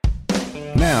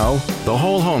Now, The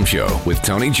Whole Home Show with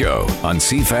Tony Joe on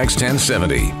CFAX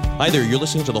 1070. Hi there, you're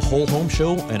listening to The Whole Home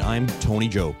Show, and I'm Tony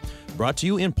Joe. Brought to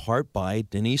you in part by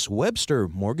Denise Webster,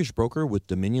 mortgage broker with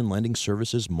Dominion Lending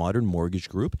Services Modern Mortgage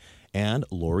Group, and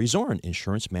Lori Zorn,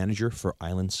 insurance manager for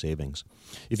Island Savings.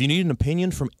 If you need an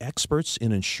opinion from experts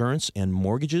in insurance and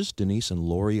mortgages, Denise and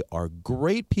Lori are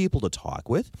great people to talk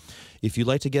with. If you'd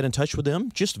like to get in touch with them,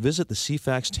 just visit the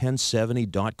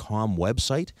CFAX1070.com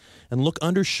website and look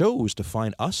under shows to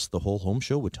find us, The Whole Home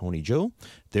Show with Tony Joe.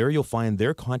 There you'll find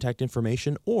their contact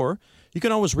information, or you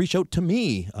can always reach out to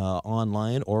me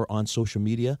online or on social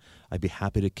media. I'd be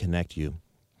happy to connect you.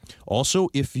 Also,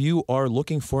 if you are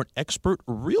looking for an expert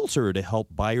realtor to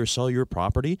help buy or sell your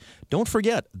property, don't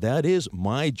forget, that is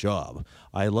my job.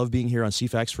 I love being here on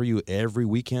CFAX for you every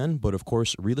weekend, but of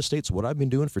course, real estate's what I've been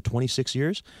doing for 26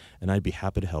 years, and I'd be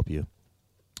happy to help you.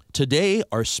 Today,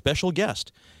 our special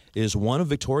guest is one of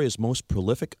Victoria's most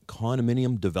prolific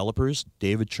condominium developers,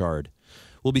 David Chard.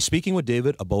 We'll be speaking with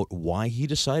David about why he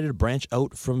decided to branch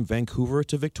out from Vancouver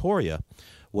to Victoria,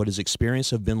 what his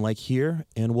experience have been like here,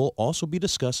 and we'll also be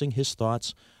discussing his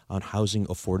thoughts on housing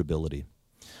affordability.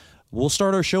 We'll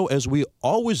start our show as we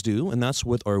always do, and that's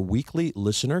with our weekly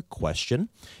listener question.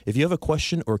 If you have a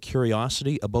question or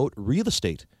curiosity about real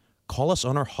estate, call us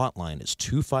on our hotline. It's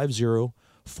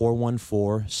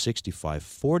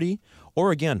 250-414-6540,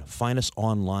 or again, find us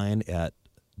online at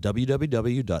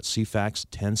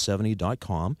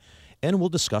www.cfax1070.com, and we'll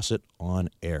discuss it on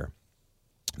air.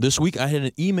 This week, I had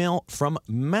an email from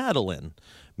Madeline.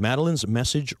 Madeline's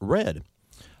message read,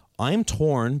 I'm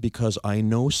torn because I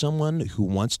know someone who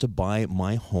wants to buy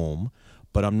my home,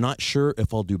 but I'm not sure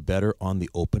if I'll do better on the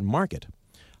open market.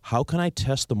 How can I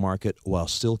test the market while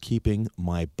still keeping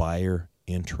my buyer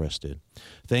interested?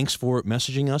 Thanks for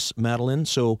messaging us, Madeline.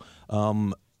 So,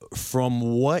 from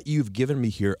what you've given me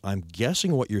here, I'm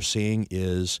guessing what you're saying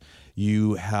is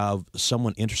you have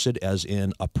someone interested as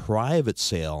in a private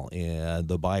sale, and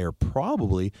the buyer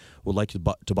probably would like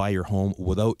to buy your home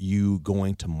without you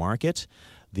going to market.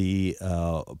 The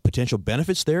potential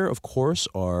benefits there, of course,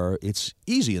 are it's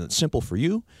easy and it's simple for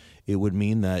you. It would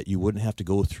mean that you wouldn't have to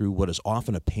go through what is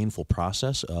often a painful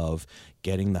process of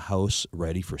getting the house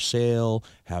ready for sale,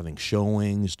 having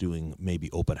showings, doing maybe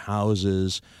open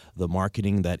houses, the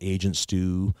marketing that agents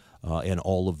do, and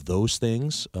all of those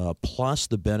things. Plus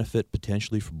the benefit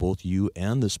potentially for both you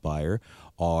and this buyer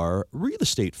are real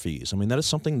estate fees. I mean, that is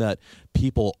something that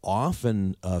people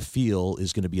often feel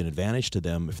is going to be an advantage to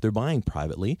them if they're buying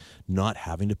privately, not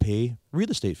having to pay real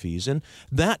estate fees. And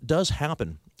that does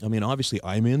happen. I mean, obviously,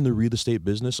 I'm in the real estate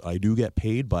business. I do get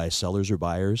paid by sellers or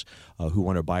buyers who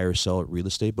want to buy or sell real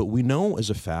estate. But we know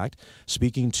as a fact,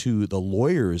 speaking to the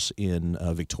lawyers in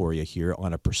Victoria here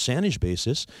on a percentage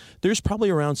basis, there's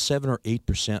probably around 7 or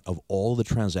 8% of all the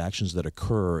transactions that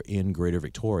occur in Greater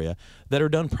Victoria that are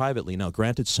done privately. Now,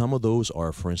 granted, some of those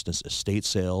are, for instance, estate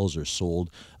sales or sold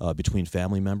between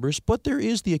family members. But there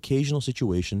is the occasional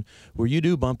situation where you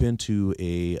do bump into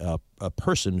a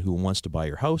person who wants to buy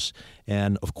your house,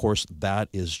 and of course that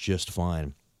is just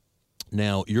fine.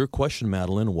 Now, your question,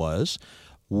 Madeline, was,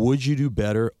 would you do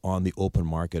better on the open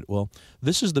market? Well,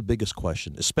 this is the biggest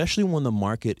question, especially when the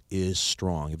market is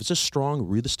strong. If it's a strong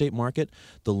real estate market,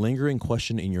 the lingering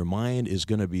question in your mind is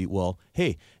going to be, well,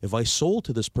 hey, if I sold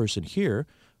to this person here,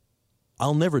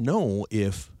 I'll never know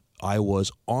if I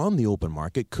was on the open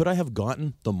market. Could I have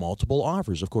gotten the multiple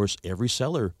offers? Of course, every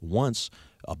seller wants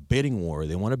a bidding war.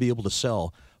 They want to be able to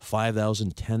sell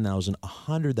 $5,000, $10,000,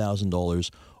 $100,000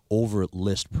 over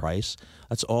list price.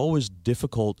 That's always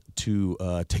difficult to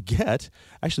get,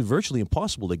 actually virtually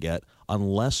impossible to get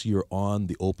unless you're on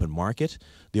the open market.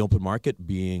 The open market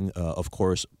being, of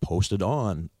course, posted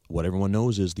on what everyone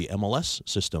knows is the MLS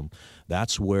system.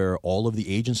 That's where all of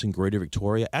the agents in Greater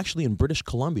Victoria, actually in British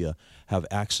Columbia, have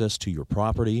access to your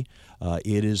property.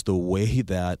 It is the way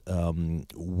that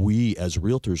we as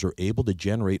realtors are able to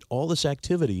generate all this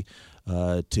activity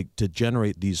to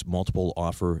generate these multiple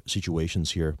offer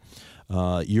situations here.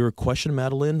 Your question,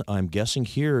 Madeline, I'm guessing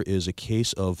here is a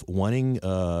case of wanting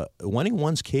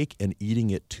one's cake and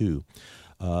eating it too.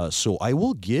 So I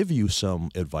will give you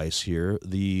some advice here.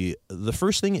 The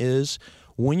first thing is,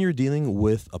 when you're dealing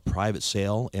with a private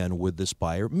sale and with this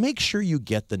buyer, make sure you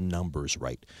get the numbers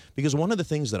right. Because one of the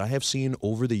things that I have seen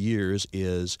over the years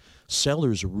is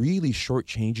sellers really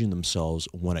shortchanging themselves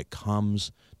when it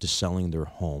comes to selling their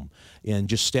home. And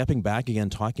just stepping back again,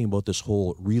 talking about this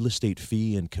whole real estate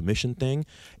fee and commission thing,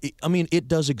 it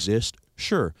does exist,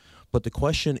 sure. But the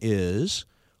question is,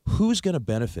 who's going to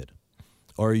benefit?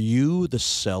 Are you, the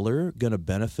seller, going to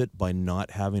benefit by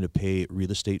not having to pay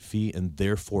real estate fee and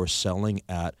therefore selling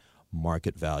at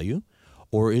market value?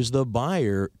 Or is the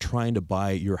buyer trying to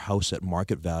buy your house at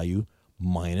market value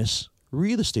minus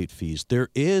real estate fees? There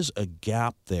is a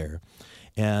gap there.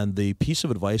 And the piece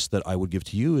of advice that I would give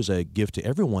to you, as I give to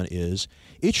everyone, is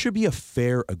it should be a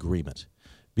fair agreement.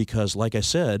 Because, like I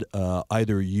said,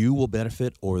 either you will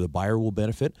benefit or the buyer will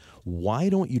benefit. Why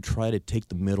don't you try to take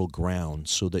the middle ground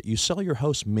so that you sell your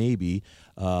house maybe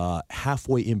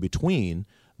halfway in between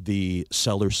the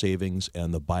seller savings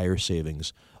and the buyer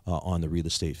savings on the real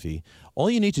estate fee? All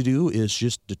you need to do is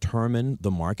just determine the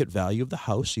market value of the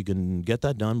house. You can get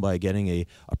that done by getting a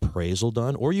appraisal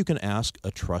done, or you can ask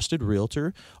a trusted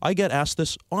realtor. I get asked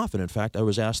this often. In fact, I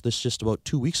was asked this just about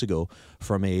 2 weeks ago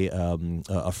from a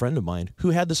friend of mine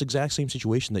who had this exact same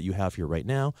situation that you have here right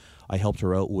now. I helped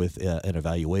her out with an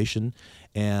evaluation,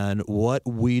 and what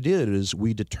we did is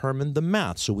we determined the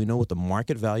math. So we know what the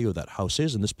market value of that house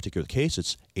is. In this particular case,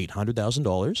 it's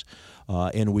 $800,000,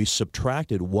 and we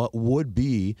subtracted what would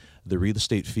be the real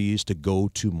estate fees to go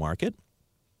to market,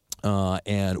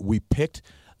 and we picked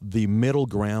the middle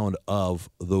ground of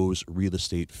those real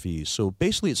estate fees. So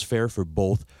basically, it's fair for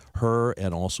both her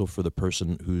and also for the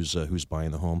person who's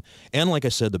buying the home. And like I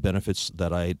said, the benefits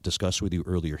that I discussed with you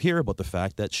earlier here about the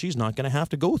fact that she's not going to have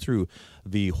to go through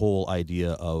the whole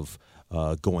idea of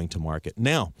going to market.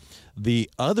 Now, the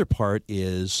other part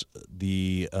is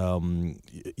the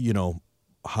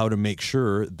how to make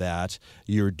sure that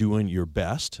you're doing your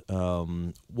best.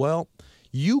 Well,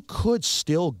 you could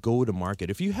still go to market.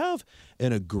 If you have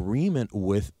an agreement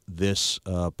with this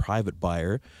private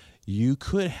buyer, you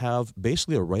could have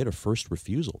basically a right of first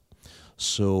refusal.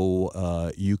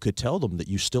 So you could tell them that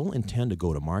you still intend to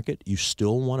go to market. You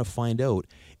still want to find out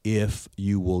if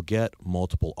you will get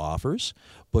multiple offers,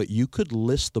 but you could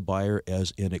list the buyer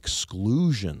as an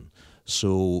exclusion.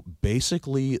 So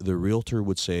basically, the realtor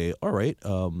would say, all right,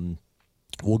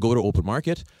 we'll go to open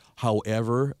market.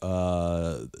 However,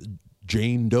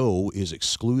 Jane Doe is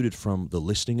excluded from the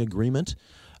listing agreement.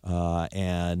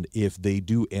 And if they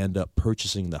do end up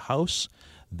purchasing the house,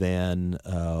 then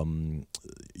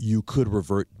you could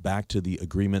revert back to the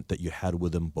agreement that you had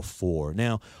with them before.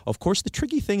 Now, of course, the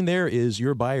tricky thing there is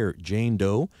your buyer, Jane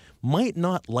Doe, might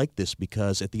not like this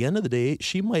because at the end of the day,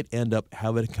 she might end up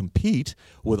having to compete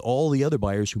with all the other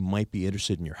buyers who might be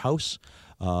interested in your house.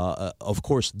 Of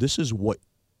course, this is what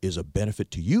is a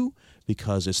benefit to you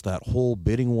because it's that whole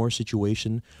bidding war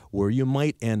situation where you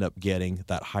might end up getting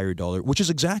that higher dollar, which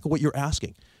is exactly what you're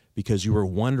asking, because you were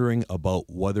wondering about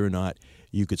whether or not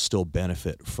you could still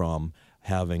benefit from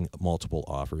having multiple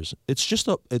offers.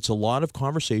 It's a lot of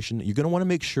conversation. You're going to want to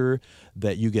make sure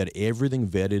that you get everything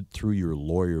vetted through your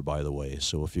lawyer, by the way.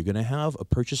 So if you're going to have a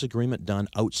purchase agreement done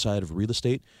outside of real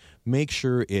estate, make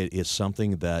sure it is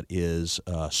something that is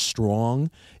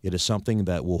strong. It is something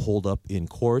that will hold up in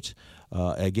court.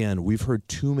 Again, we've heard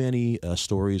too many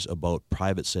stories about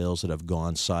private sales that have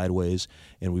gone sideways,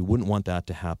 and we wouldn't want that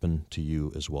to happen to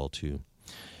you as well, too.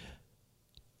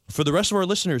 For the rest of our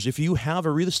listeners, if you have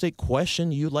a real estate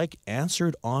question you'd like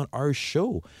answered on our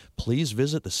show, please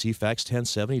visit the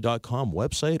CFAX1070.com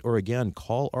website, or again,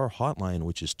 call our hotline,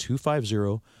 which is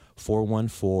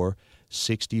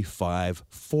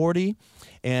 250-414-6540.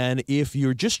 And if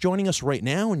you're just joining us right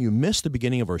now and you missed the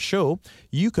beginning of our show,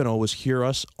 you can always hear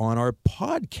us on our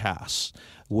podcasts,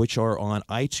 which are on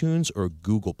iTunes or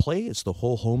Google Play. It's the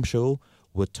Whole Home Show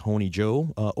with Tony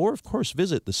Joe, or of course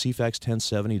visit the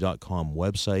CFAX1070.com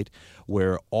website,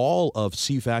 where all of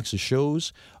CFAX's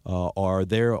shows are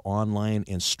there online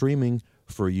and streaming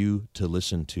for you to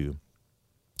listen to.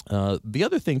 The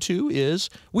other thing too is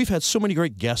we've had so many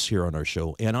great guests here on our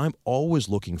show, and I'm always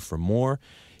looking for more.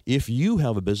 If you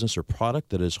have a business or product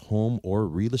that is home or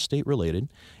real estate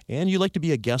related and you'd like to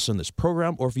be a guest on this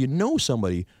program, or if you know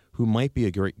somebody who might be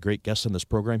a great guest on this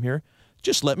program here,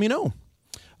 just let me know.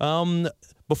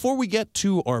 Before we get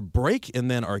to our break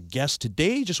and then our guest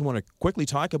today, just want to quickly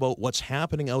talk about what's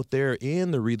happening out there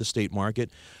in the real estate market.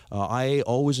 I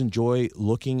always enjoy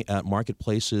looking at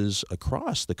marketplaces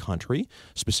across the country,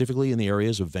 specifically in the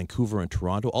areas of Vancouver and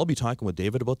Toronto. I'll be talking with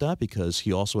David about that because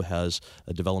he also has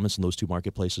developments in those two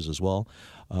marketplaces as well.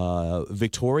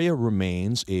 Victoria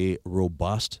remains a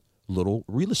robust little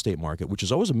real estate market, which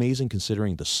is always amazing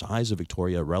considering the size of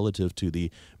Victoria relative to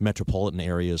the metropolitan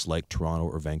areas like Toronto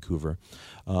or Vancouver.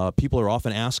 People are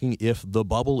often asking if the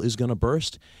bubble is going to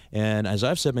burst. And as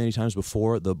I've said many times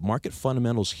before, the market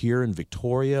fundamentals here in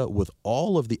Victoria, with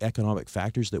all of the economic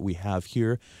factors that we have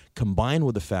here, combined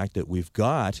with the fact that we've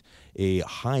got a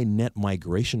high net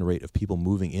migration rate of people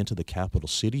moving into the capital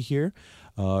city here,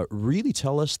 really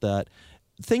tell us that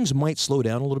things might slow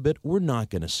down a little bit. We're not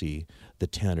going to see the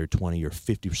 10 or 20 or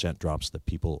 50% drops that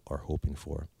people are hoping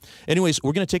for. Anyways,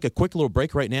 we're going to take a quick little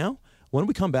break right now. When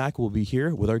we come back, we'll be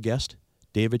here with our guest,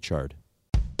 David Chard.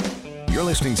 You're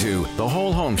listening to The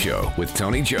Whole Home Show with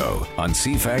Tony Joe on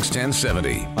CFAX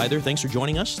 1070. Hi there. Thanks for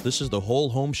joining us. This is The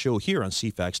Whole Home Show here on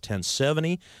CFAX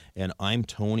 1070, and I'm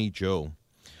Tony Joe.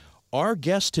 Our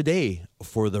guest today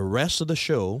for the rest of the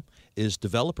show is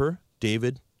developer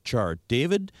David Chard.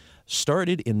 David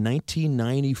started in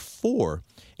 1994,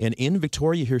 and in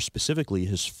Victoria here specifically,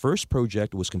 his first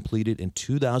project was completed in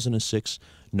 2006,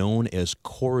 known as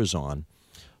Corazon.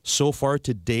 So far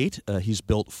to date, he's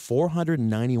built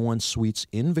 491 suites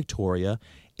in Victoria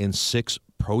in 6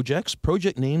 projects.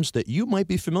 Project names that you might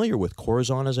be familiar with: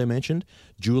 Corazon, as I mentioned,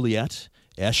 Juliet,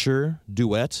 Escher,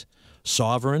 Duet,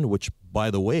 Sovereign, which, by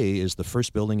the way, is the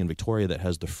first building in Victoria that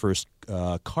has the first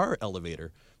car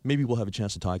elevator. Maybe we'll have a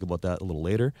chance to talk about that a little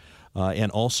later.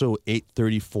 And also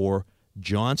 834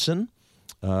 Johnson.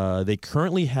 They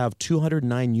currently have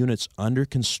 209 units under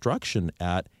construction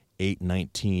at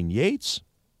 819 Yates.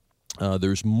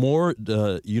 There's more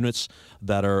units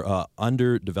that are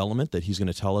under development that he's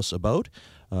going to tell us about.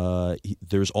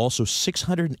 There's also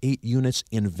 608 units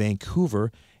in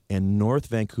Vancouver and North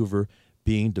Vancouver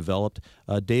being developed.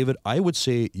 David, I would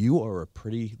say you are a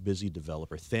pretty busy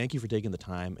developer. Thank you for taking the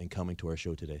time and coming to our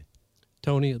show today.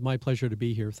 Tony, it's my pleasure to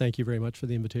be here. Thank you very much for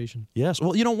the invitation. Yes.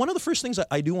 Well, you know, one of the first things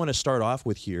I do want to start off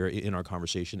with here in our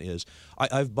conversation is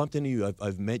I've bumped into you.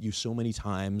 I've met you so many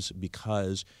times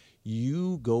because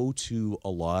you go to a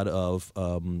lot of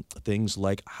things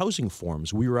like housing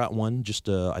forums. We were at one just,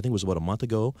 I think it was about a month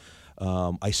ago.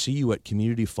 I see you at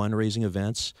community fundraising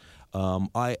events.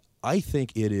 I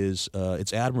think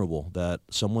it's admirable that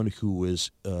someone who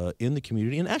is in the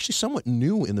community and actually somewhat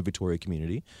new in the Victoria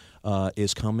community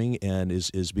is coming and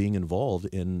is being involved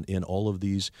in all of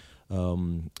these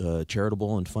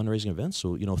charitable and fundraising events.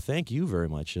 So, you know, thank you very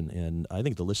much. And I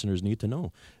think the listeners need to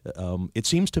know. It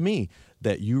seems to me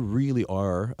that you really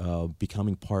are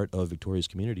becoming part of Victoria's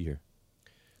community here.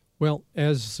 Well,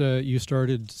 as you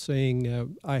started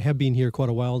saying, I have been here quite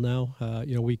a while now.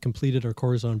 We completed our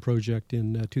Corazon project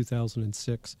in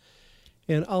 2006.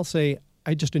 And I'll say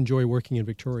I just enjoy working in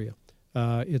Victoria.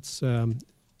 There's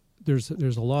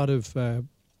a lot of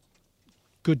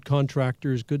good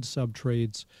contractors, good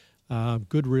subtrades,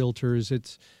 good realtors,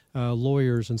 it's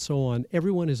lawyers and so on.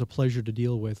 Everyone is a pleasure to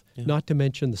deal with, not to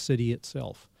mention the city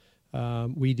itself.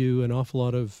 We do an awful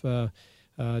lot of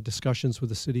discussions with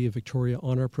the City of Victoria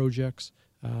on our projects,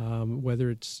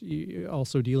 whether it's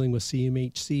also dealing with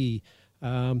CMHC.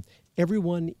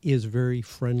 Everyone is very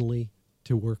friendly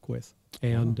to work with,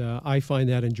 and I find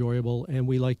that enjoyable, and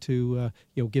we like to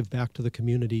give back to the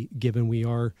community, given we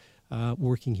are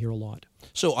working here a lot.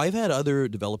 So I've had other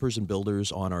developers and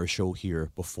builders on our show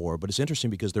here before, but it's interesting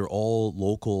because they're all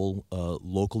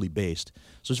locally based.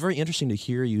 So it's very interesting to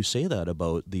hear you say that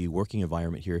about the working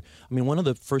environment here. I mean, one of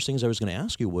the first things I was going to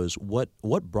ask you was what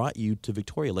brought you to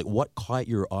Victoria? Like, what caught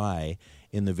your eye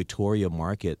in the Victoria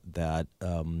market that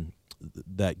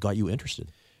got you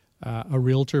interested? A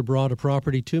realtor brought a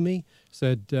property to me,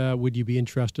 said, would you be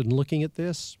interested in looking at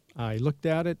this? I looked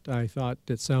at it. I thought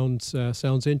it sounds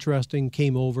interesting.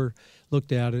 Came over,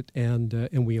 looked at it, and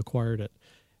we acquired it.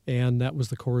 And that was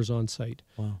the Corazon site.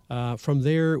 Wow. From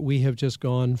there, we have just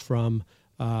gone from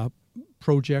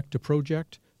project to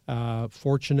project.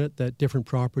 Fortunate that different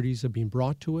properties have been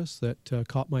brought to us that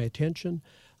caught my attention,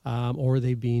 or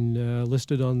they've been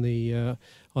listed on the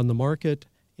market.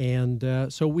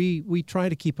 And so we try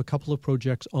to keep a couple of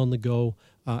projects on the go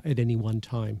at any one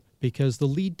time, because the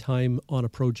lead time on a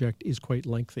project is quite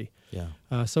lengthy.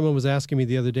 Yeah. Someone was asking me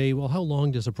the other day, well, how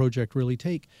long does a project really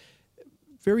take?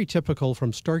 Very typical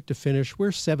from start to finish.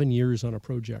 We're 7 years on a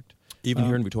project. Even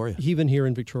here in Victoria? Even here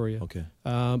in Victoria. Okay.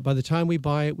 By the time we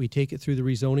buy it, we take it through the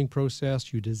rezoning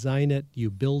process. You design it,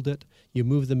 you build it, you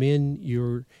move them in,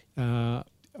 you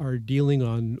are dealing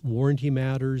on warranty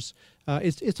matters.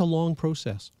 It's a long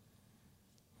process.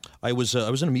 I was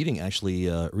in a meeting actually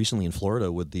recently in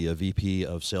Florida with the VP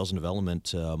of Sales and Development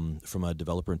from a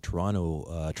developer in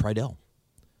Toronto, Tridel,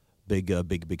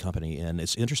 big company. And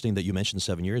it's interesting that you mentioned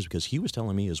 7 years, because he was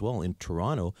telling me as well in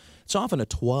Toronto, it's often a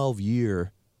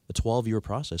 12-year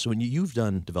process. So when you've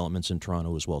done developments in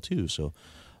Toronto as well too. So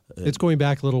it's going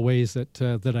back a little ways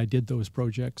that I did those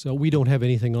projects. So we don't have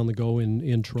anything on the go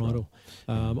in Toronto.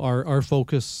 Our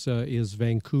focus is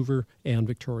Vancouver and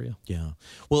Victoria. Yeah.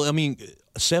 Well, I mean,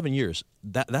 7 years,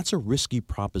 that's a risky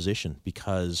proposition,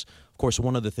 because, of course,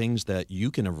 one of the things that you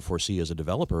can never foresee as a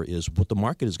developer is what the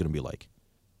market is going to be like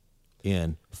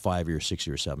in 5 years, 6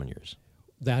 years, 7 years.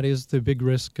 That is the big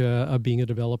risk of being a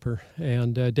developer,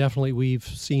 and definitely we've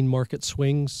seen market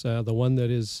swings. The one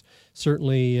that is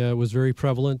certainly was very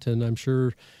prevalent, and I'm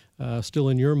sure still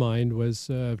in your mind, was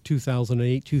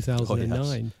 2008, 2009. Oh,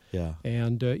 yes. Yeah.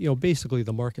 And basically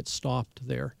the market stopped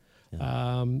there.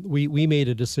 Yeah. We made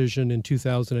a decision in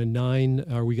 2009.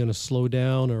 Are we going to slow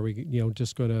down? Are we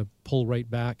just going to pull right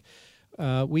back?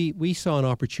 We saw an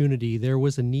opportunity. There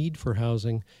was a need for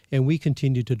housing, and we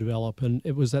continued to develop. And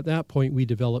it was at that point we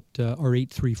developed our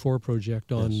 834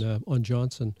 project on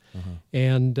Johnson. Uh-huh.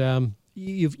 And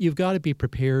you've got to be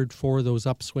prepared for those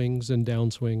upswings and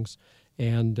downswings.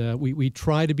 And we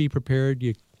try to be prepared,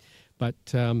 but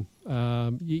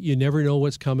you never know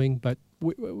what's coming. But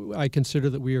I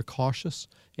consider that we are cautious,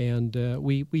 and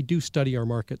we do study our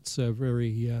markets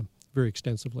very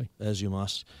extensively. As you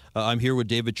must. I'm here with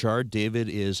David Chard. David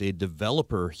is a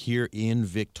developer here in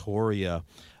Victoria.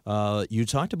 You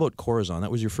talked about Corazon. That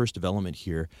was your first development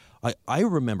here. I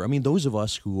remember, those of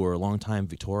us who are longtime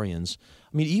Victorians,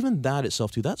 even that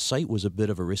itself, too, that site was a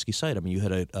bit of a risky site. You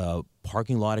had a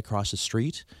parking lot across the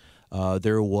street.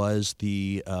 There was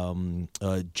the,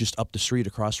 just up the street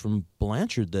across from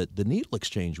Blanchard, the Needle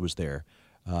Exchange was there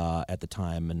at the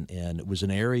time. And it was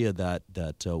an area that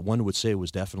one would say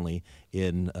was definitely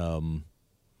in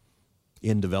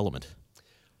development.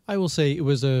 I will say it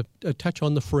was a touch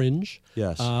on the fringe,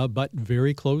 yes, but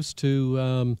very close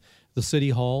to the City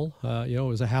Hall. It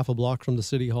was a half a block from the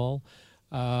City Hall.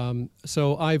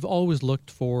 So I've always looked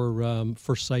for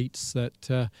sites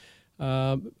that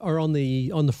are on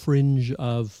the fringe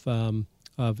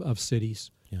of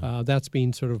cities. Yeah. That's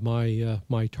been sort of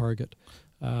my target.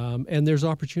 And there's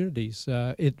opportunities.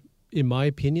 In my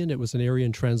opinion, it was an area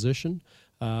in transition.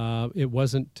 It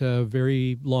wasn't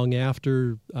very long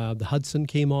after the Hudson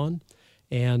came on,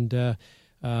 and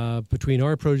between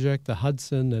our project, the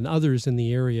Hudson, and others in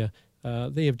the area,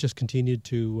 they have just continued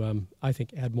to, I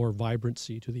think, add more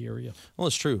vibrancy to the area. Well,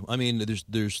 it's true.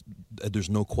 There's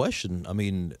no question.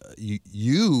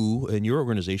 You and your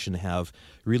organization have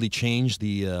really changed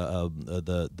the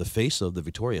face of the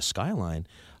Victoria skyline.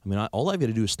 All I've got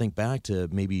to do is think back to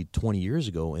maybe 20 years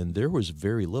ago, and there was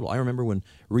very little. I remember when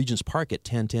Regents Park at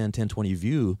 1020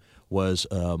 View was,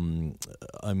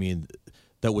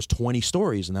 that was 20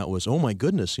 stories, and that was, oh my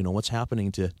goodness, what's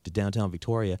happening to downtown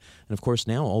Victoria. And of course,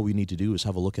 now all we need to do is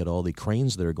have a look at all the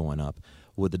cranes that are going up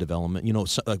with the development.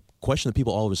 A question that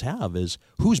people always have is,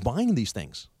 who's buying these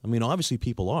things? Obviously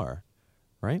people are,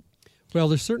 right? Well,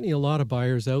 there's certainly a lot of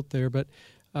buyers out there, but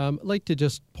I'd like to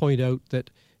just point out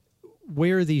that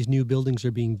where these new buildings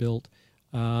are being built,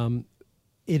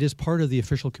 it is part of the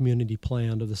official community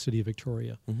plan of the City of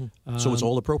Victoria. Mm-hmm. So it's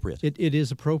all appropriate. It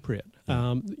is appropriate.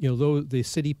 Yeah. Though the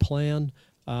city plan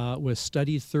was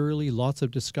studied thoroughly, lots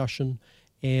of discussion,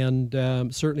 and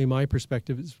certainly my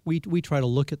perspective is we try to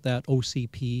look at that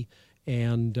OCP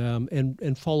and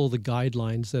follow the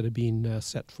guidelines that have been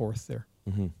set forth there.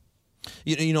 Mm-hmm.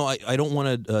 I don't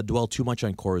want to dwell too much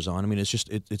on Corazon.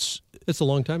 It's a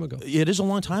long time ago. It is a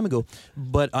long time ago,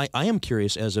 but I am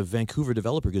curious as a Vancouver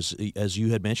developer, because as you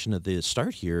had mentioned at the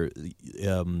start here,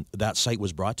 that site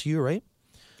was brought to you, right?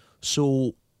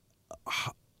 So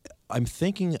I'm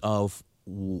thinking of,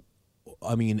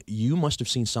 you must have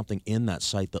seen something in that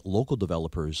site that local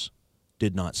developers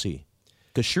did not see,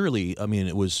 because surely,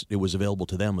 it was available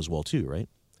to them as well too, right?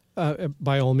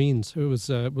 By all means, it was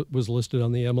listed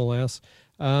on the MLS.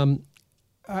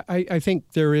 I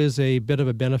think there is a bit of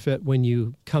a benefit when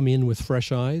you come in with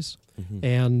fresh eyes, mm-hmm.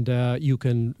 and you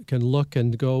can look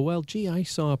and go, well, gee, I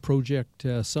saw a project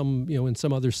in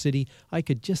some other city. I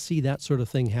could just see that sort of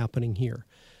thing happening here.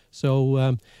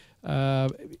 So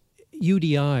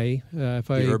UDI, the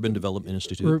Urban Development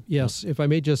Institute. Yes, if I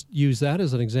may just use that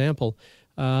as an example,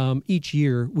 each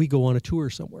year we go on a tour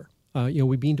somewhere.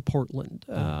 We've been to Portland.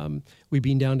 We've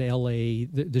been down to L.A.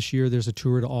 This year there's a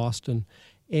tour to Austin.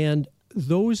 And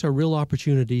those are real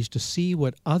opportunities to see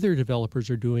what other developers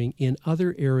are doing in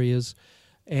other areas.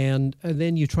 And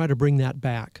then you try to bring that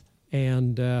back.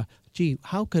 And,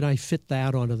 how could I fit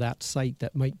that onto that site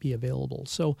that might be available?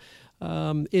 So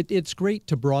it's great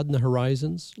to broaden the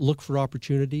horizons, look for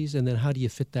opportunities, and then how do you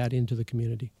fit that into the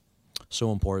community?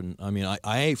 So important.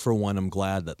 I for one, am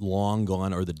glad that long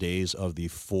gone are the days of the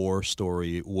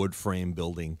 4-story wood frame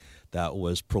building that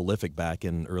was prolific back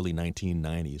in early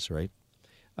 1990s, right?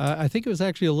 I think it was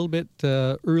actually a little bit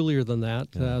earlier than that.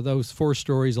 Yeah. Those 4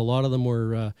 stories, a lot of them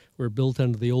were built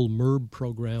under the old MERB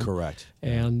program. Correct.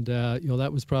 And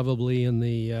that was probably in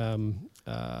the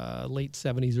late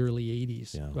 70s, early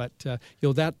 80s. Yeah. But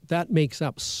that makes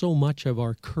up so much of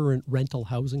our current rental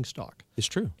housing stock. It's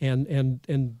true.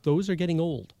 And those are getting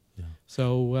old. Yeah.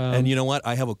 So, and you know what?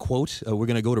 I have a quote. We're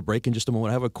going to go to break in just a moment.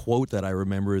 I have a quote that I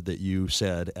remember that you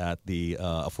said at the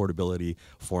Affordability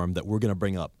Forum that we're going to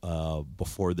bring up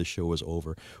before the show is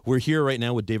over. We're here right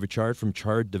now with David Chard from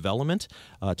Chard Development,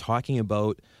 talking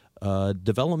about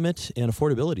development and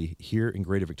affordability here in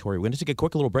Greater Victoria. We're going to take a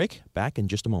quick little break. Back in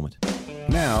just a moment.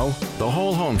 Now, The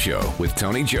Whole Home Show with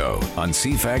Tony Joe on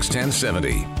CFAX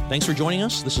 1070. Thanks for joining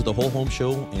us. This is The Whole Home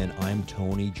Show, and I'm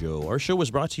Tony Joe. Our show was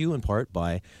brought to you in part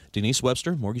by Denise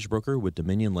Webster, mortgage broker with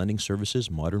Dominion Lending Services,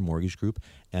 Modern Mortgage Group,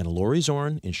 and Lori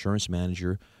Zorn, insurance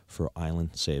manager for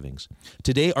Island Savings.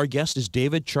 Today, our guest is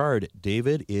David Chard.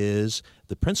 David is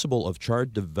the principal of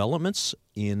Chard Developments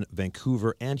in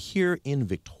Vancouver and here in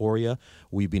Victoria.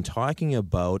 We've been talking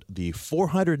about the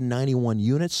 491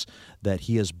 units that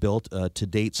he has built to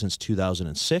date since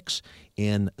 2006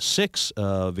 in 6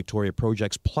 Victoria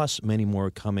projects, plus many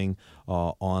more coming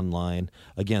online.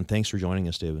 Again, thanks for joining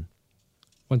us, David.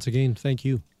 Once again, thank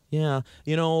you. Yeah,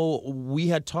 you know, we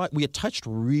had touched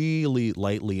really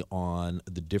lightly on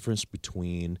the difference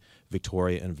between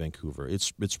Victoria and Vancouver.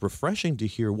 It's refreshing to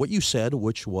hear what you said,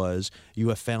 which was you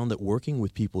have found that working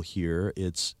with people here,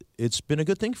 it's been a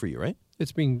good thing for you, right?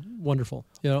 It's been wonderful.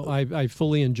 You know, I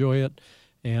fully enjoy it,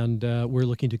 and we're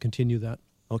looking to continue that.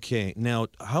 Okay, now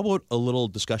how about a little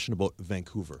discussion about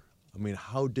Vancouver? I mean,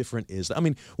 how different is that? I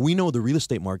mean, we know the real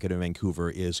estate market in Vancouver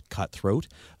is cutthroat.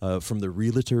 From the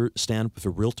realtor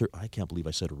I can't believe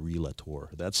I said realtor.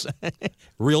 That's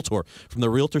realtor. From the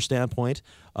realtor standpoint,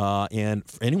 and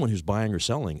for anyone who's buying or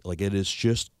selling, like it is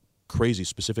just crazy,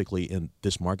 specifically in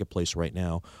this marketplace right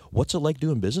now. What's it like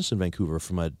doing business in Vancouver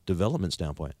from a development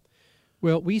standpoint?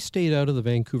 Well, we stayed out of the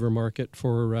Vancouver market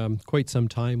for quite some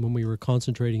time when we were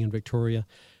concentrating in Victoria.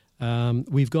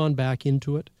 We've gone back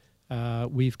into it.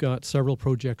 We've got several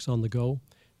projects on the go.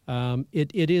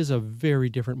 It is a very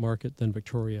different market than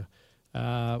Victoria.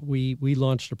 We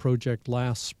launched a project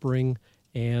last spring,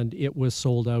 and it was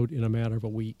sold out in a matter of a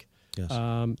week. Yes.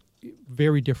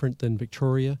 Very different than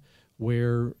Victoria,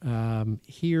 where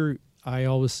here I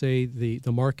always say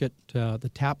the market,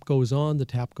 the tap goes on, the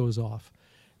tap goes off.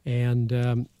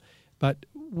 And but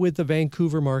with the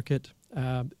Vancouver market,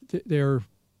 there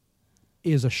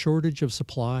is a shortage of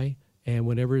supply. And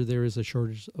whenever there is a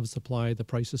shortage of supply, the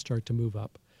prices start to move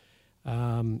up.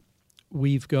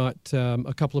 We've got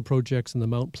a couple of projects in the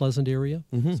Mount Pleasant area,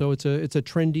 so it's a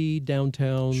trendy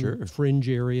downtown fringe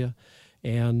area,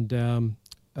 and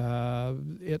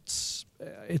it's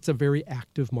a very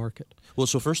active market. Well,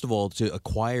 so first of all, to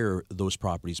acquire those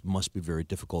properties must be very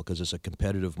difficult because it's a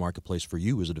competitive marketplace for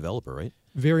you as a developer, right?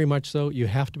 Very much so. You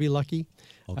have to be lucky.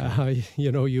 Okay.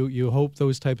 You hope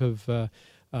those type of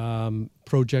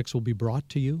projects will be brought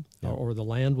to you, or the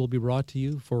land will be brought to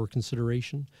you for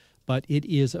consideration. But it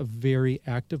is a very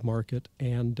active market,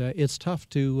 and it's tough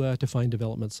to find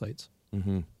development sites.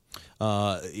 Mm-hmm.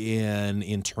 And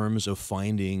in terms of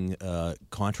finding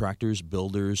contractors,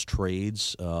 builders,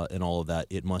 trades, and all of that,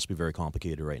 it must be very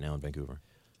complicated right now in Vancouver.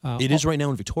 It is right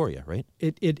now in Victoria, right?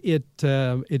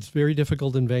 It's very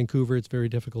difficult in Vancouver. It's very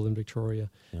difficult in Victoria.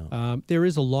 Yeah. There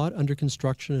is a lot under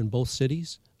construction in both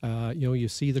cities. You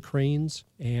see the cranes,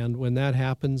 and when that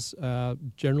happens,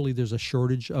 generally there's a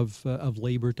shortage of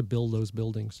labor to build those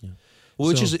buildings. Yeah. Well,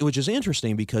 which is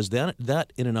interesting because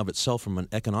that in and of itself, from an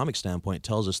economic standpoint,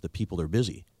 tells us that people are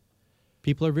busy.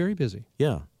 People are very busy.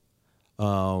 Yeah.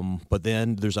 But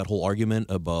then there's that whole argument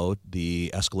about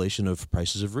the escalation of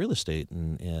prices of real estate,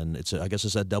 and I guess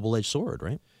it's that double-edged sword,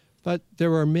 right? But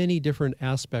there are many different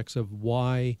aspects of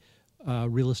why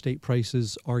real estate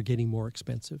prices are getting more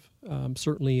expensive.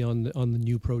 Certainly on the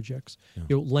new projects,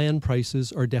 land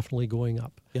prices are definitely going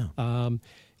up. Yeah.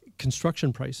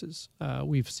 Construction prices,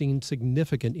 we've seen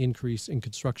significant increase in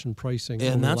construction pricing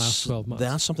over the last 12 months.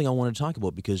 That's something I wanted to talk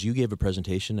about because you gave a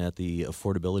presentation at the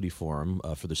Affordability Forum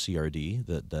for the CRD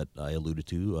that I alluded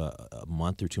to a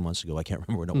month or 2 months ago. I can't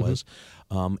remember when it was.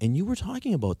 And you were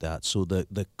talking about that. So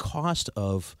the cost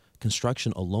of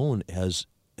construction alone has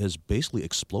basically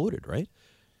exploded, right?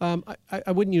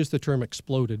 I wouldn't use the term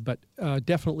exploded, but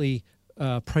definitely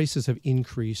prices have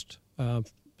increased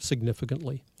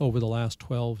significantly over the last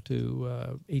 12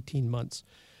 to 18 months.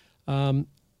 And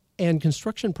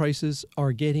construction prices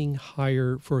are getting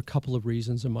higher for a couple of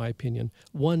reasons, in my opinion.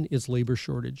 One is labor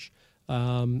shortage.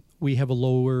 We have a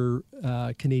lower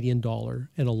Canadian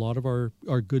dollar, and a lot of our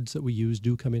goods that we use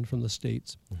do come in from the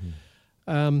States.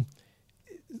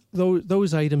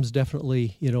 Those items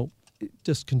definitely,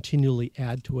 just continually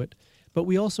add to it. But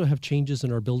we also have changes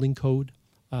in our building code.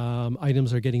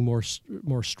 Items are getting more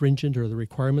stringent, or the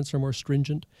requirements are more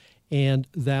stringent, and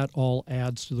that all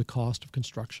adds to the cost of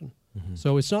construction.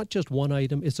 So it's not just one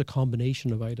item, it's a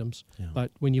combination of items.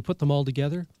 But when you put them all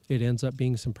together, it ends up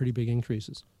being some pretty big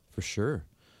increases. For sure.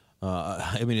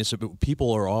 I mean,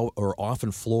 people are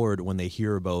often floored when they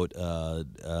hear about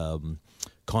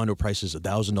condo prices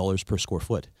 $1,000 per square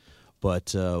foot,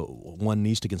 but one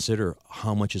needs to consider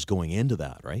how much is going into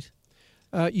that, right?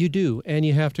 You do, and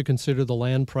you have to consider the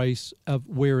land price of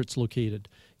where it's located.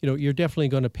 You know, you're definitely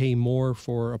going to pay more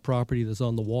for a property that's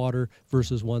on the water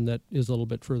versus one that is a little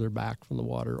bit further back from the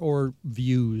water, or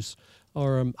views,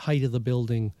 or height of the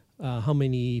building, how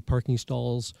many parking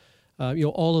stalls. You know,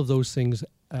 all of those things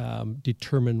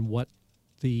determine what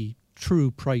the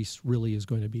true price really is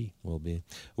going to be. Will be.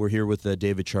 We're here with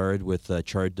David Chard with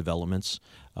Chard Developments.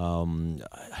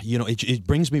 You know, it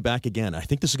brings me back again. I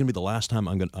think this is going to be the last time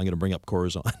I'm going to bring up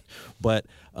Corazon, but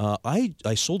I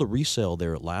sold a resale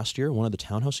there last year. One of the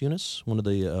townhouse units, one of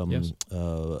the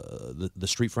the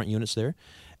street front units there,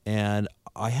 and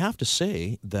I have to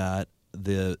say that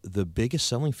the biggest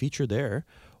selling feature there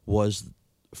was,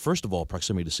 first of all,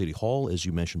 proximity to City Hall, as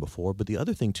you mentioned before, but the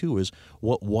other thing, too, is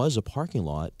what was a parking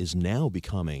lot is now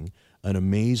becoming an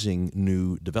amazing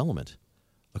new development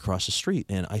across the street.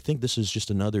 And I think this is just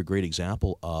another great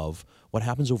example of what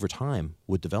happens over time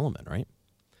with development, right?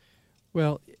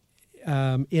 Well,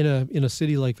 in a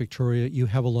city like Victoria, you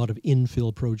have a lot of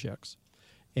infill projects.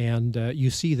 And you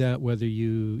see that whether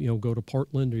you go to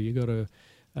Portland or you go to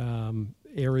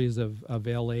areas of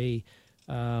L.A.,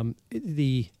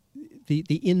 the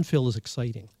infill is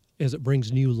exciting as it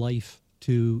brings new life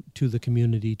to the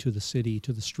community, to the city,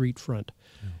 to the street front.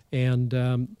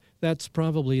 And that's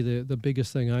probably the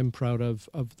biggest thing I'm proud of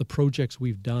the projects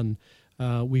we've done.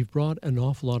 We've brought an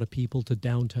awful lot of people to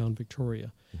downtown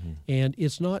Victoria. And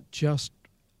it's not just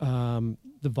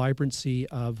the vibrancy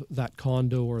of that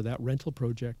condo or that rental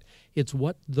project. It's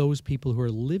what those people who are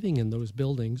living in those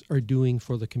buildings are doing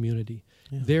for the community.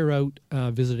 They're out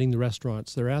visiting the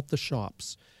restaurants. They're at the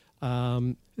shops.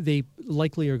 They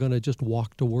likely are going to just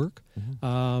walk to work.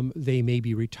 They may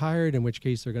be retired, in which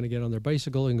case they're going to get on their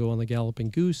bicycle and go on the Galloping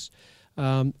Goose.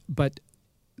 But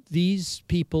these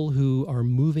people who are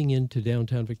moving into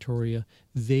downtown Victoria,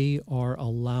 they are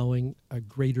allowing a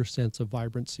greater sense of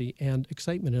vibrancy and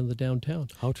excitement in the downtown.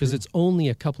 How true. Because it's only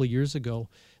a couple of years ago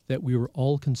that we were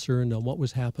all concerned on what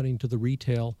was happening to the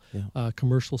retail,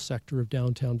 commercial sector of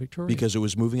downtown Victoria. Because it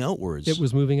was moving outwards. It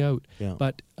was moving out. Yeah.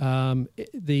 But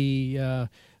the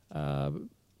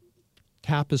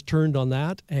tap is turned on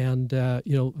that, and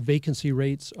vacancy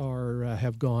rates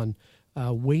have gone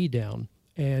way down.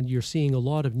 And you're seeing a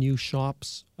lot of new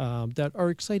shops that are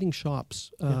exciting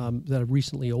shops that have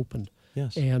recently opened.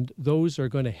 Yes. And those are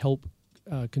going to help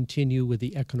continue with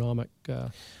the economic.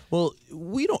 Well,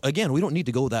 we don't need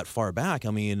to go that far back. I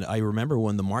mean, I remember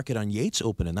when the market on Yates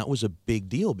opened, and that was a big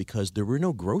deal because there were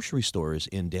no grocery stores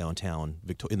in downtown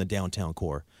in the downtown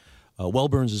core.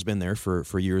 Wellburns has been there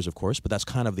for years, of course, but that's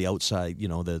kind of the outside,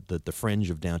 the fringe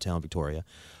of downtown Victoria.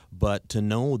 But to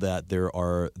know that there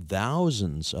are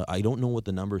thousands, I don't know what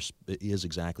the number is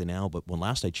exactly now, but when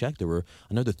last I checked, there were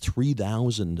another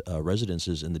 3,000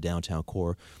 residences in the downtown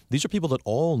core. These are people that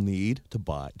all need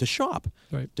to shop,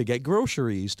 Right. to get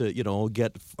groceries, to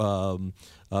get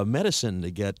medicine,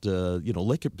 to get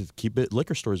liquor, to keep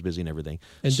liquor stores busy and everything.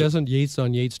 And doesn't Yates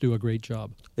on Yates do a great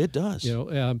job? It does.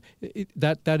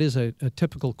 That is a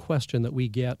typical question that we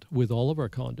get with all of our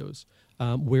condos.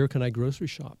 Where can I grocery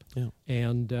shop? Yeah.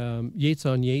 And Yates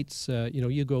on Yates,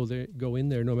 you go in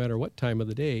there no matter what time of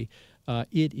the day,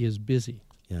 it is busy.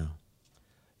 Yeah.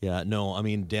 Yeah, no, I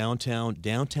mean, downtown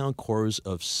cores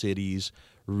of cities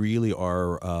really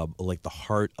are like the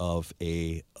heart of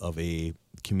a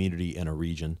community and a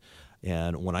region.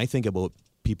 And when I think about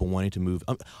people wanting to move,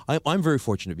 I'm very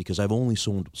fortunate because I've only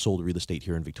sold real estate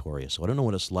here in Victoria, so I don't know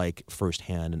what it's like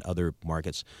firsthand in other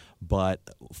markets. But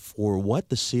for what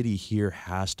the city here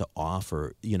has to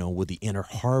offer, with the Inner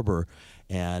Harbor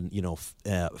and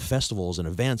festivals and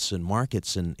events and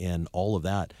markets and all of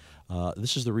that,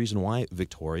 this is the reason why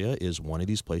Victoria is one of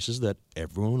these places that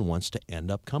everyone wants to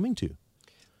end up coming to.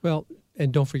 Well,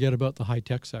 and don't forget about the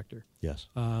high-tech sector. Yes.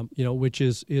 Which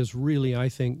is really, I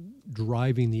think,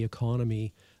 driving the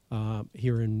economy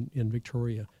here in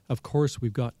Victoria. Of course,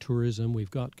 we've got tourism,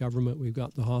 we've got government, we've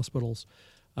got the hospitals,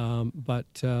 but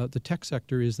the tech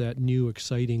sector is that new,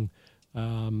 exciting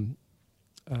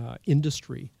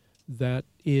industry that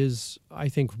is, I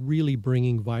think, really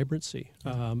bringing vibrancy.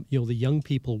 The young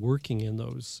people working in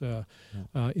those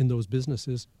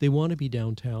businesses, they want to be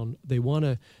downtown. They want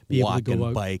to be Walk able to go and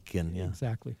out. bike and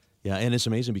Exactly. Yeah, and it's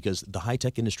amazing because the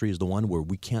high-tech industry is the one where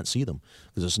we can't see them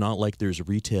because it's not like there's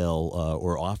retail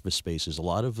or office spaces. A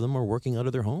lot of them are working out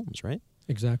of their homes, right?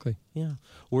 Exactly. Yeah.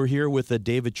 We're here with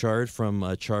David Chard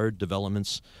from Chard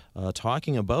Developments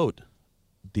talking about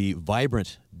the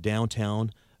vibrant downtown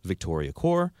Victoria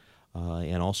core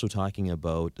and also talking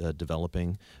about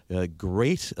developing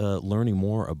great learning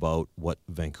more about what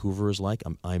Vancouver is like.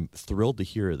 I'm thrilled to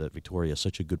hear that Victoria is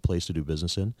such a good place to do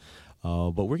business in.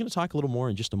 But we're going to talk a little more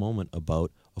in just a moment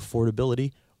about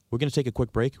affordability. We're going to take a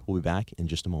quick break. We'll be back in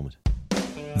just a moment.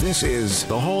 This is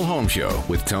The Whole Home Show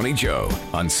with Tony Joe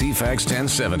on CFAX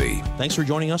 1070. Thanks for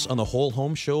joining us on The Whole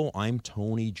Home Show. I'm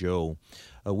Tony Joe.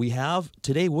 We have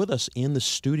today with us in the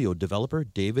studio developer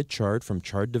David Chard from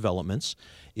Chard Developments.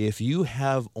 If you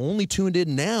have only tuned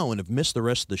in now and have missed the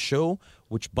rest of the show,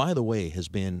 which, by the way, has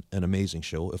been an amazing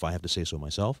show, if I have to say so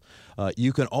myself,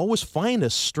 you can always find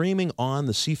us streaming on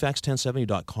the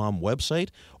CFAX1070.com website,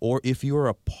 or if you're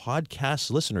a podcast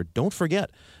listener, don't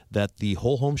forget that The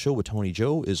Whole Home Show with Tony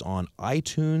Joe is on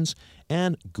iTunes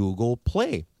and Google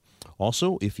Play.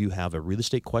 Also, if you have a real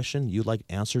estate question you'd like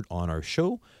answered on our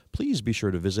show, please be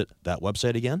sure to visit that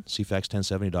website again,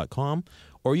 CFAX1070.com,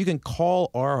 or you can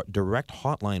call our direct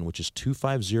hotline, which is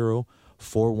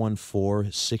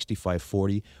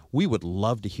 250-414-6540. We would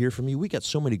love to hear from you. We got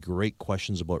so many great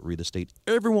questions about real estate.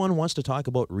 Everyone wants to talk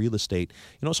about real estate.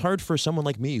 You know, it's hard for someone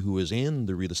like me who is in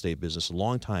the real estate business, a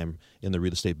long time in the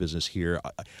real estate business here.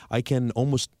 I can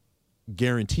almost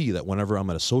guarantee that whenever I'm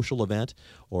at a social event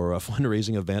or a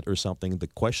fundraising event or something, the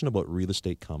question about real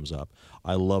estate comes up.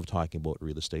 I love talking about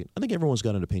real estate. I think everyone's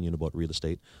got an opinion about real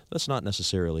estate. That's not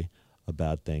necessarily a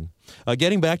bad thing.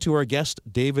 Getting back to our guest,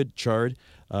 David Chard.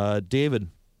 David,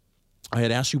 I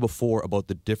had asked you before about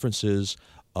the differences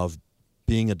of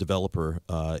being a developer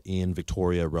in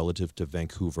Victoria relative to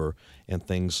Vancouver and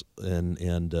things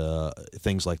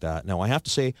things like that. Now, I have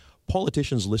to say,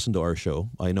 politicians listen to our show.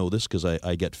 I know this because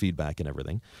I get feedback and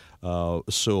everything.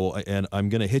 And I'm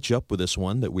going to hit you up with this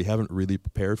one that we haven't really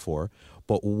prepared for.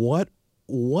 But what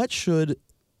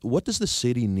does the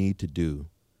city need to do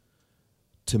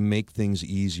to make things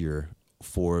easier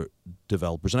for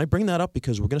developers? And I bring that up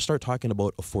because we're going to start talking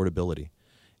about affordability.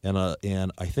 And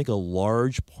I think a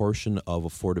large portion of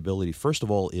affordability, first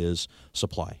of all, is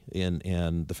supply.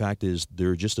 And the fact is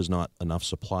there just is not enough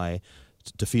supply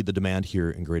to feed the demand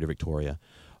here in Greater Victoria.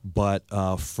 But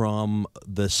from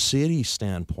the city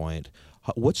standpoint,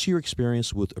 what's your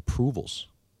experience with approvals?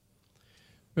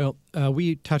 Well,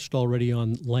 we touched already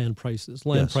on land prices.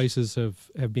 Land Yes. prices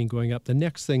have been going up. The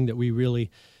next thing that we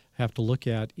really have to look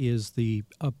at is the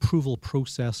approval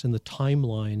process and the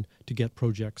timeline to get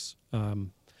projects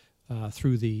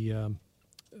through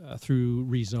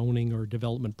rezoning or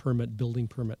development permit, building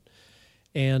permit.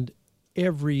 And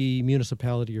every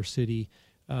municipality or city,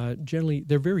 generally,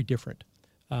 they're very different.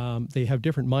 They have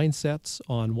different mindsets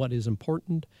on what is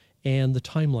important, and the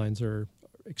timelines are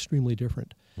extremely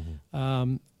different.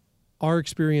 Mm-hmm. Our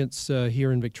experience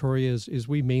here in Victoria is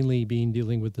we've mainly been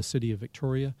dealing with the city of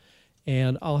Victoria.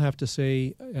 And I'll have to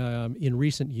say, in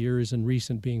recent years, and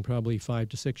recent being probably 5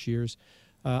 to 6 years,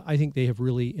 I think they have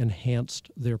really enhanced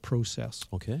their process.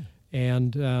 Okay.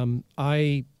 And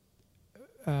I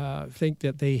think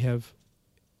that they have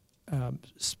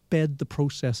sped the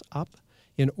process up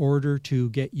in order to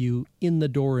get you in the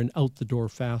door and out the door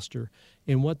faster.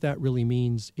 And what that really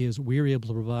means is we're able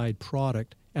to provide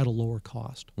product at a lower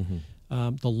cost.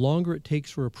 Mm-hmm. The longer it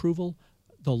takes for approval,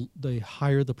 the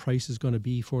higher the price is going to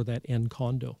be for that end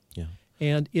condo. Yeah.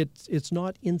 And it's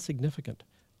not insignificant.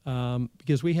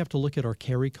 Because we have to look at our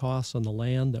carry costs on the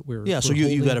land that we're so holding.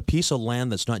 you've got a piece of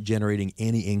land that's not generating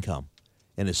any income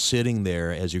and is sitting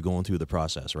there as you're going through the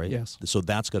process, right? Yes. So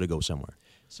that's got to go somewhere.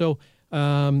 So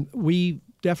we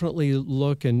definitely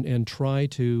look and try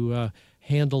to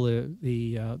handle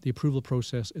the approval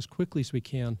process as quickly as we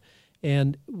can.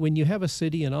 And when you have a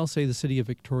city, and I'll say the city of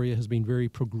Victoria has been very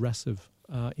progressive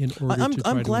in order to try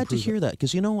I'm glad to improve hear it. that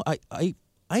because, you know,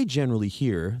 I generally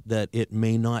hear that it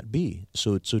may not be.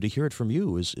 So to hear it from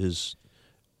you is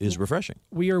refreshing.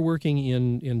 We are working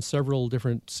in several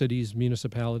different cities,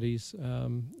 municipalities,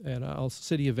 and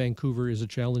city of Vancouver is a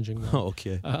challenging one. Oh,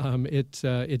 okay.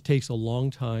 It takes a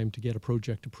long time to get a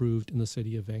project approved in the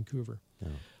city of Vancouver.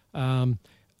 Yeah.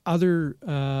 Other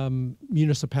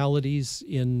municipalities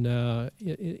in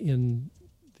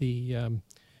the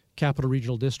Capital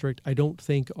Regional District, I don't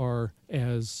think are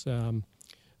as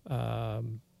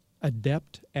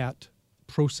adept at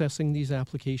processing these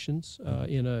applications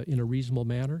in a reasonable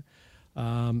manner.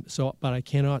 But I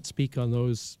cannot speak on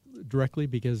those directly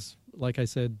because, like I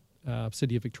said,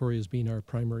 City of Victoria has been our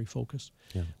primary focus.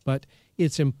 Yeah. But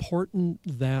it's important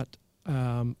that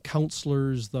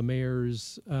councilors, the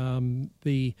mayors,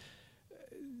 the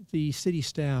city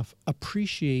staff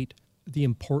appreciate the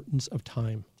importance of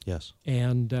time. Yes.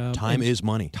 And time is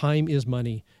money. Time is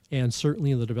money, and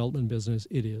certainly in the development business,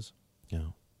 it is. Yeah.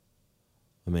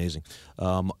 Amazing.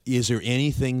 Is there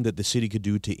anything that the city could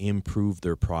do to improve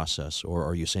their process, or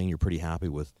are you saying you're pretty happy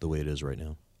with the way it is right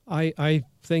now? I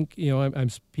think, I'm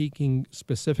speaking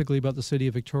specifically about the city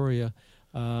of Victoria.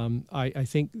 I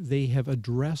think they have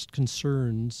addressed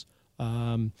concerns.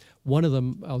 One of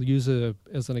them, I'll use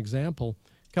as an example.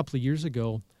 A couple of years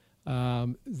ago,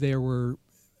 there were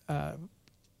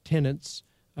tenants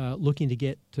looking to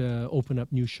get open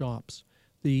up new shops.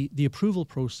 The approval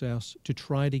process to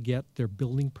try to get their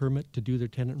building permit to do their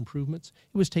tenant improvements,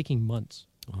 it was taking months.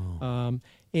 Oh.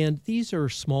 And these are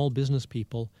small business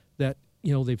people that,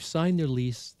 they've signed their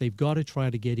lease. They've got to try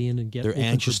to get in and get. They're open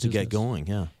anxious for to get business. going.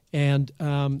 Yeah. And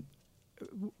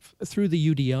through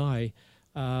the UDI,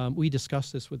 we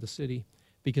discussed this with the city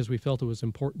because we felt it was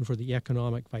important for the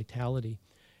economic vitality.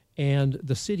 And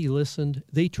the city listened.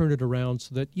 They turned it around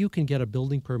so that you can get a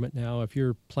building permit now if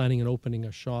you're planning on opening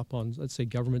a shop on, let's say,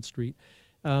 Government Street,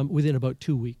 within about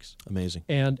 2 weeks. Amazing.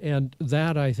 And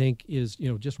that, I think, is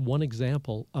just one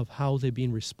example of how they've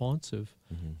been responsive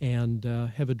and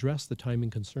have addressed the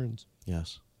timing concerns.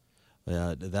 Yes.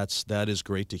 That is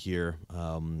great to hear,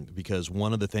 because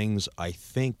one of the things I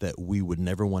think that we would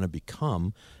never want to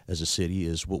become as a city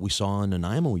is what we saw in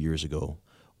Nanaimo years ago,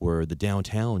 where the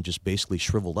downtown just basically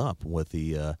shriveled up with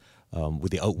the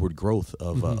outward growth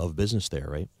of business there.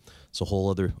 Right, it's a whole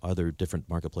other different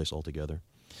marketplace altogether.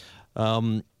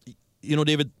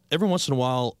 David, every once in a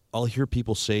while I'll hear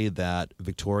people say that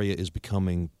Victoria is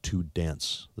becoming too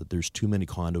dense, that there's too many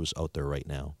condos out there right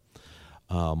now.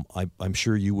 I'm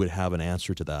sure you would have an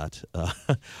answer to that.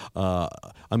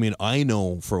 I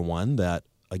know for one that,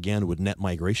 again, with net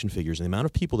migration figures and the amount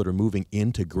of people that are moving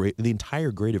into the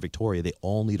entire Greater Victoria, they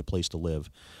all need a place to live.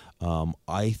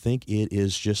 I think it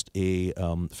is just a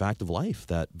fact of life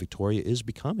that Victoria is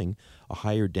becoming a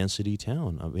higher density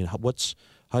town.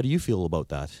 How do you feel about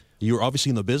that? You're obviously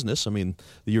in the business.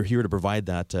 You're here to provide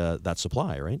that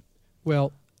supply, right?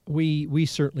 Well, we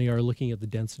certainly are looking at the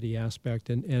density aspect,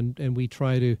 and we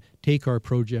try to take our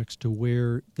projects to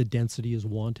where the density is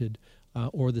wanted,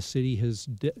 or the city has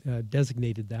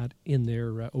designated that in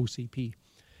their OCP.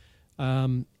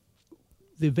 The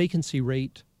vacancy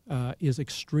rate is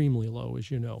extremely low,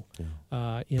 as you know.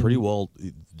 Yeah. Pretty well.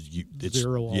 It's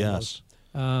zero almost.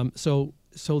 Yes.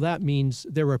 So that means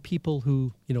there are people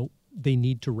who, they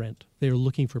need to rent. They're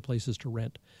looking for places to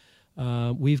rent.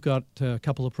 We've got a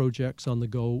couple of projects on the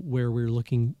go where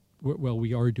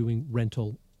we are doing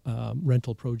rental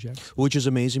projects. Which is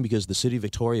amazing because the city of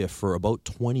Victoria for about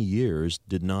 20 years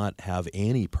did not have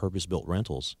any purpose-built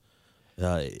rentals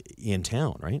in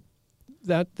town, right?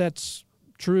 That's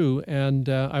true, and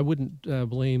I wouldn't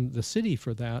blame the city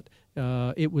for that.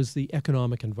 It was the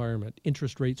economic environment.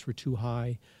 Interest rates were too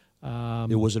high.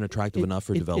 It wasn't attractive enough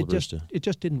for developers It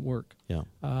just didn't work. Yeah.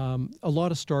 A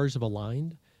lot of stars have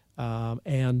aligned,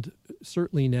 and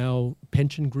certainly now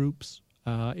pension groups.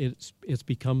 It's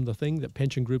become the thing that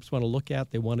pension groups want to look at.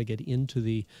 They want to get into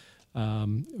the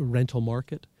rental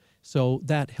market. So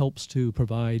that helps to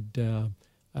provide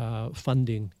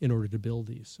funding in order to build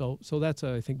these. So that's,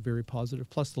 I think, very positive.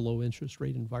 Plus the low interest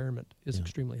rate environment is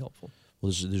extremely helpful.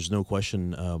 Well, there's no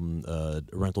question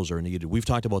rentals are needed. We've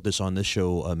talked about this on this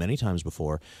show many times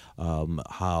before,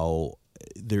 how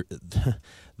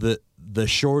the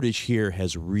shortage here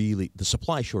the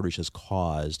supply shortage has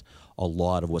caused a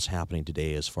lot of what's happening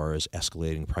today as far as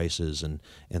escalating prices and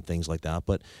things like that.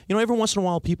 But, every once in a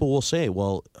while people will say,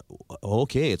 well,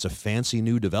 okay, it's a fancy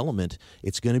new development.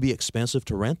 It's going to be expensive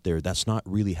to rent there. That's not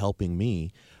really helping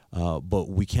me. But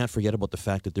we can't forget about the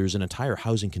fact that there's an entire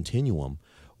housing continuum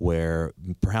where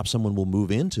perhaps someone will move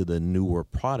into the newer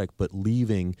product, but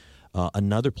leaving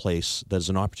another place that is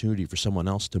an opportunity for someone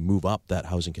else to move up that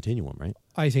housing continuum, right?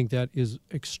 I think that is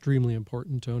extremely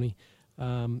important, Tony.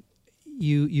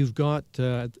 You've got,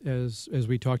 as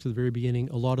we talked at the very beginning,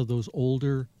 a lot of those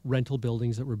older rental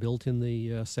buildings that were built in the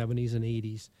 70s and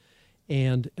 80s.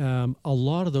 And a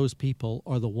lot of those people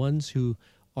are the ones who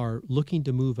are looking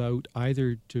to move out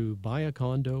either to buy a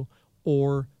condo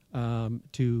or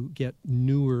to get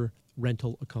newer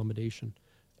rental accommodation.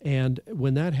 And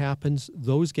when that happens,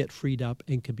 those get freed up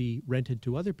and can be rented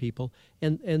to other people,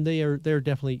 and they're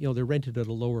definitely they're rented at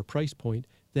a lower price point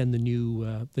than the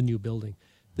new building.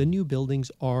 The new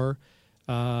buildings are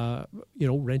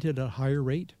rented at a higher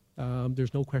rate.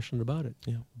 There's no question about it.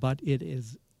 Yeah. But it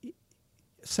is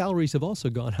salaries have also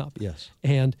gone up. Yes.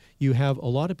 And you have a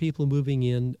lot of people moving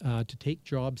in to take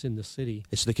jobs in the city.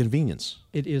 It's the convenience.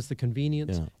 It is the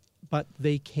convenience, Yeah. but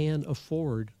they can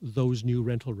afford those new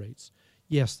rental rates.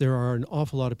 Yes, there are an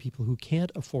awful lot of people who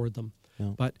can't afford them,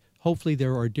 Yeah. but hopefully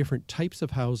there are different types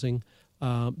of housing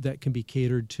that can be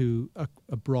catered to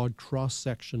a broad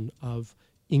cross-section of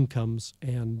incomes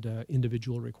and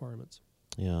individual requirements.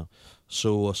 Yeah,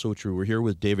 so true. We're here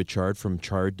with David Chard from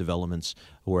Chard Developments.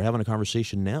 We're having a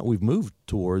conversation now. We've moved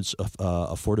towards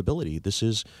affordability. This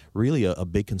is really a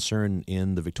big concern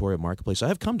in the Victoria marketplace. I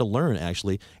have come to learn,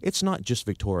 actually, it's not just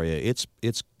Victoria.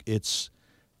 It's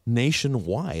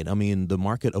nationwide. I mean, the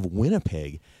market of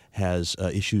Winnipeg has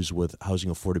issues with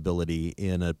housing affordability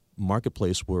in a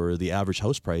marketplace where the average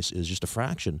house price is just a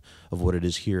fraction of what it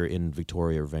is here in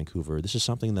Victoria or Vancouver. This is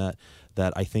something that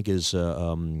I think is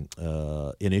an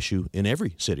issue in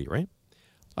every city, right?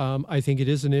 I think it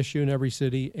is an issue in every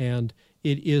city, and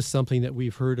it is something that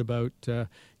we've heard about.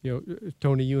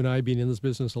 Tony, you and I have been in this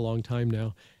business a long time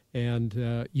now,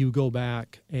 and you go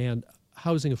back, and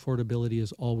housing affordability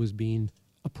has always been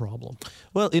a problem.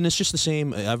 Well, and it's just the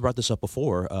same. I've brought this up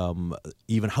before.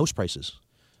 Even house prices.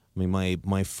 I mean,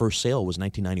 my first sale was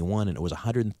 1991, and it was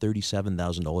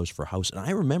 $137,000 for a house, and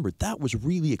I remember that was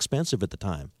really expensive at the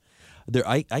time.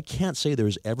 I can't say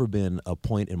there's ever been a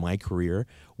point in my career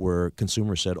where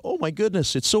consumers said, "Oh my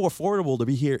goodness, it's so affordable to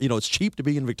be here. You know, it's cheap to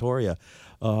be in Victoria."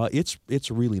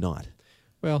 It's really not.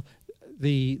 Well,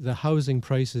 the housing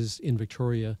prices in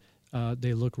Victoria,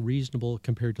 they look reasonable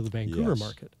compared to the Vancouver Yes.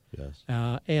 market. Yes.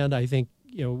 And I think,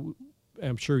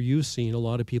 I'm sure you've seen a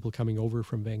lot of people coming over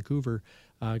from Vancouver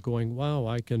going, wow,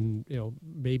 I can,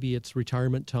 maybe it's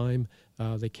retirement time.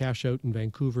 They cash out in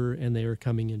Vancouver and they are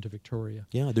coming into Victoria.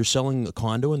 Yeah, they're selling a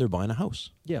condo and they're buying a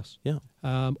house. Yes. Yeah.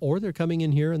 Or they're coming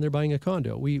in here and they're buying a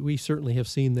condo. We certainly have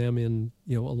seen them in,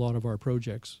 a lot of our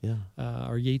projects. Yeah.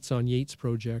 Our Yates on Yates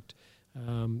project,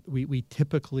 we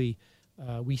typically,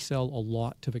 we sell a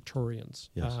lot to Victorians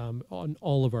Yes. on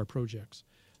all of our projects.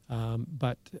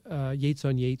 But Yates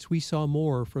on Yates, we saw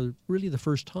more for really the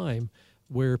first time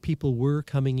where people were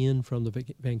coming in from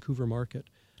the Vancouver market.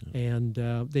 Yeah. And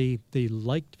they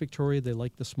liked Victoria, they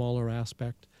liked the smaller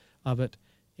aspect of it,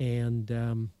 and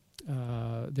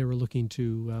they were looking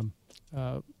to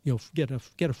get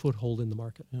a foothold in the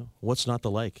market. Yeah. What's not to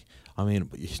like? I mean,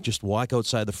 you just walk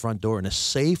outside the front door in a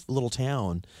safe little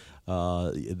town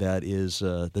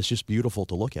that's just beautiful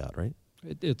to look at, right?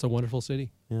 It's a wonderful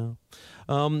city. Yeah.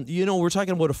 We're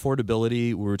talking about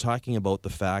affordability. We're talking about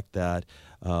the fact that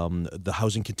the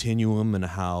housing continuum and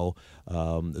how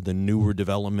the newer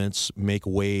developments make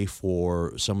way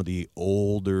for some of the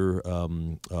older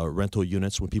rental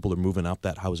units when people are moving up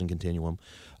that housing continuum.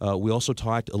 We also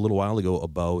talked a little while ago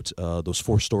about those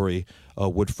 4-story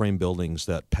wood frame buildings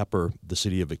that pepper the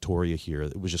city of Victoria here.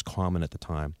 It was just common at the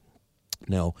time.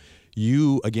 Now,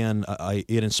 you, again,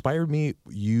 it inspired me.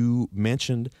 You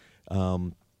mentioned at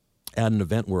an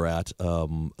event we're at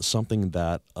something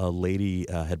that a lady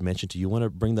had mentioned to you. You want to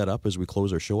bring that up as we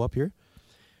close our show up here?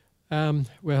 It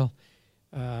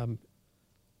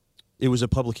was a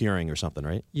public hearing or something,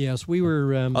 right? Yes, we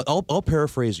were... I'll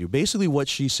paraphrase you. Basically what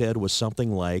she said was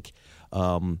something like,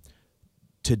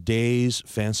 today's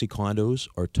fancy condos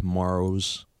are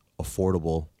tomorrow's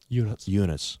affordable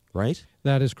units, right?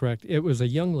 That is correct. It was a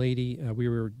young lady. We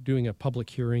were doing a public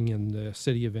hearing in the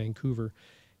city of Vancouver,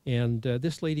 and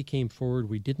this lady came forward.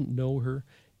 We didn't know her,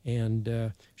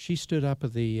 and she stood up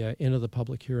at the end of the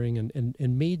public hearing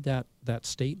and made that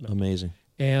statement. Amazing.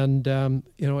 And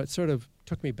it sort of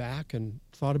took me back and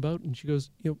thought about it, and she goes,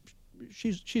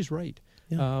 she's right.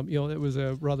 Yeah. It was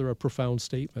a rather profound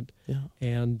statement. Yeah.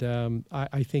 And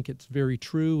I think it's very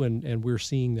true, and we're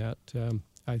seeing that.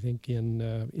 I think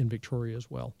in Victoria as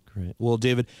well. Great. Well,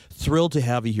 David, thrilled to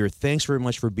have you here. Thanks very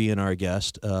much for being our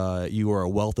guest. You are a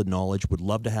wealth of knowledge. Would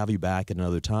love to have you back at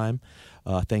another time.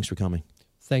 Thanks for coming.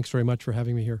 Thanks very much for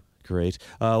having me here. Great.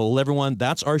 Well, everyone,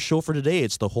 that's our show for today.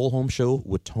 It's the Whole Home Show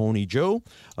with Tony Joe.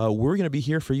 We're going to be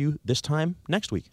here for you this time next week.